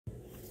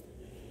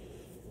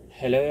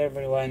Hello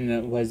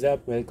everyone, what's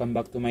up? Welcome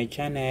back to my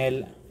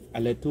channel,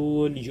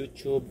 Alatool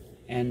YouTube.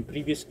 And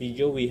previous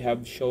video we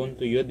have shown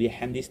to you the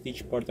handy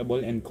stitch portable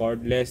and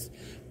cordless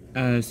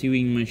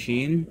sewing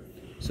machine.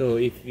 So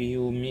if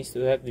you missed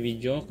that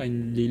video,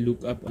 kindly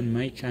look up on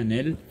my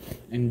channel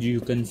and you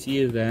can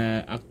see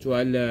the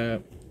actual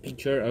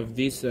picture of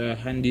this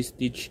handy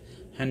stitch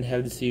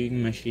handheld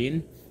sewing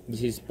machine.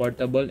 This is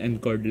portable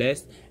and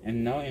cordless,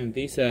 and now in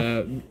this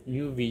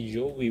new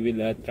video we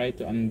will try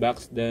to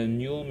unbox the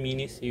new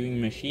mini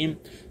sewing machine,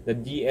 the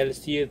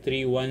DLC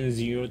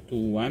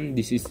 31021.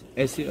 This is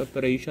SE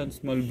operation,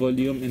 small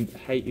volume and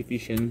high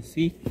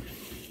efficiency.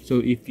 So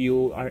if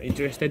you are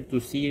interested to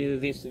see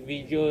this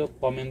video,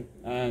 comment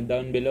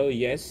down below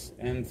yes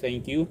and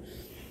thank you.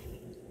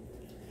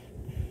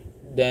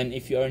 Then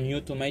if you are new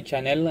to my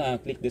channel,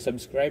 click the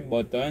subscribe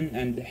button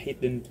and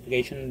hit the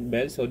notification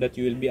bell so that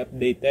you will be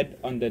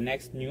updated on the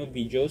next new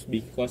videos,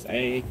 because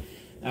I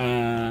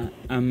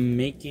am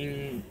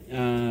making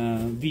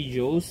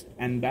videos,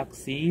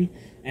 unboxing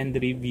and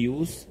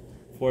reviews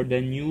for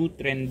the new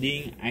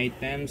trending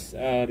items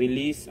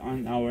released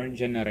on our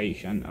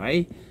generation.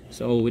 Alright,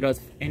 so without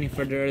any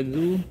further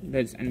ado,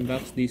 let's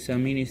unbox this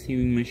mini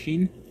sewing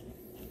machine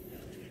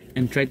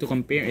and try to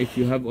compare if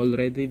you have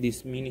already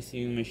this mini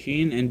sewing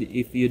machine, and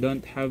if you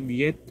don't have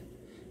yet,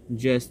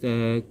 just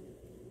take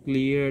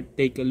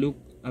a look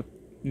up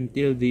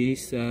until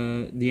this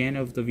the end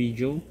of the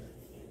video.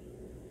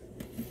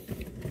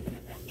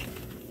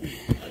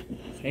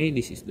 Okay,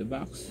 this is the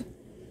box.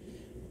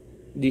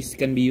 This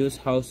can be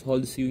used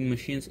household sewing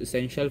machines,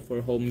 essential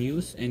for home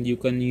use, and you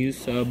can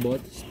use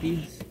both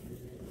speeds.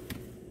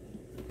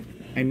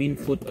 I mean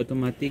foot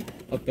automatic.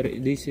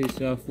 This is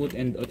foot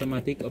and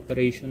automatic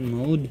operation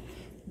mode,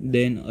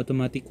 then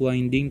automatic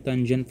winding,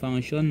 tangent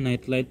function,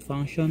 night light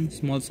function,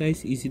 small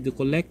size, easy to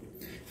collect,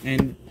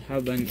 and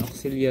have an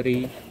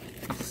auxiliary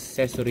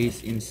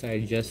accessories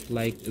inside, just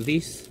like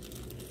this.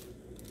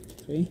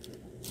 Okay,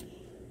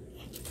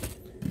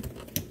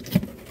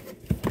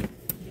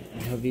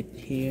 I have it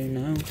here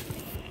now.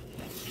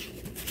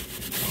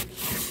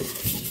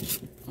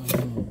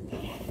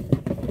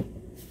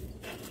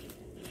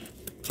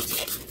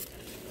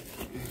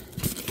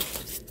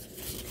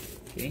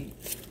 Okay.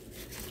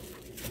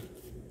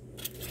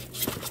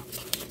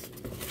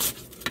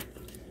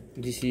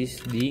 This is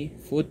the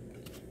foot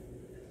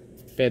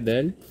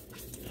pedal,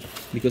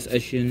 because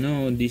as you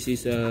know, this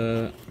is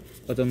a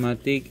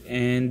automatic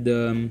and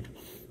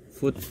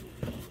foot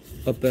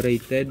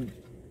operated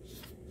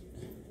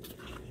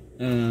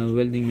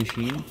welding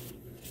machine.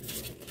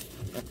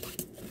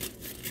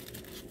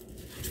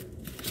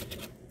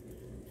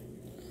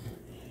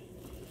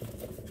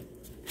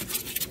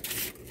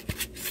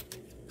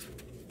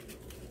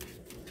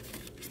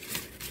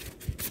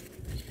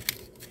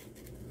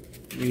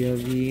 We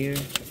have here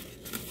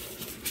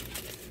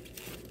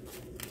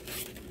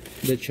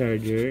the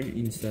charger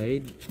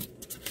inside,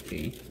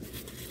 okay,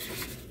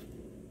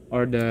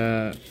 or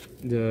the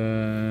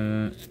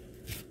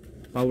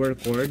power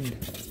cord,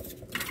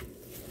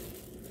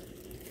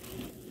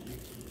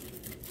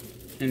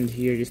 and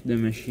here is the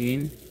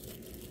machine.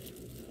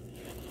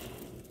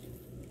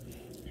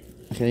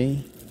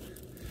 Okay,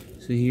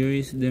 so here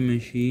is the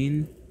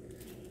machine.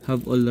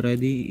 Have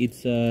already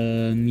its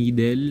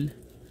needle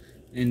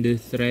and the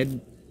thread,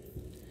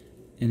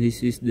 and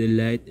this is the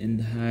light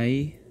and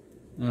high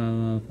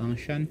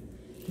function.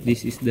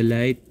 This is the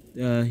light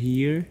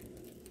here.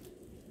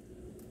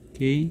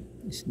 Okay,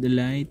 this is the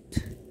light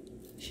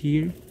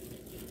here,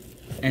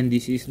 and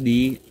this is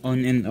the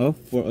on and off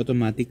for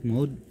automatic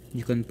mode.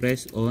 You can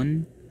press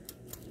on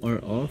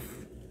or off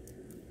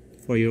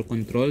for your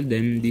control.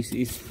 Then this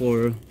is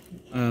for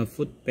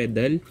foot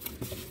pedal.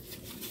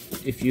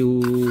 If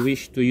you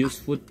wish to use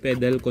foot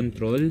pedal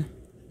control,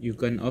 you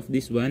can off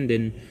this one,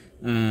 then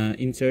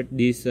insert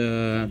this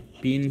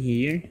pin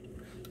here,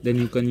 then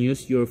you can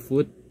use your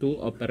foot to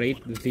operate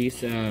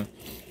this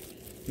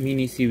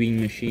mini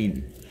sewing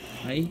machine.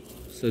 Okay,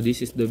 so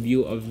this is the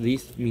view of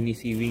this mini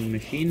sewing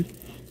machine,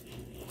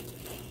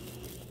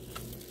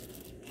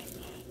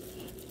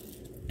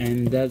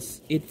 and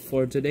that's it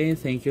for today.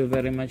 Thank you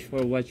very much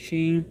for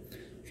watching.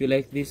 If you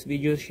like this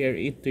video, share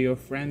it to your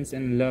friends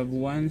and loved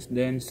ones,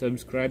 then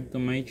subscribe to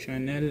my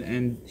channel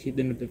and hit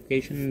the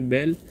notification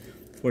bell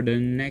for the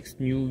next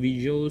new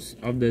videos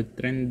of the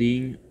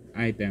trending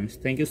items.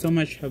 Thank you so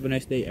much. Have a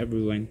nice day,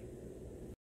 everyone.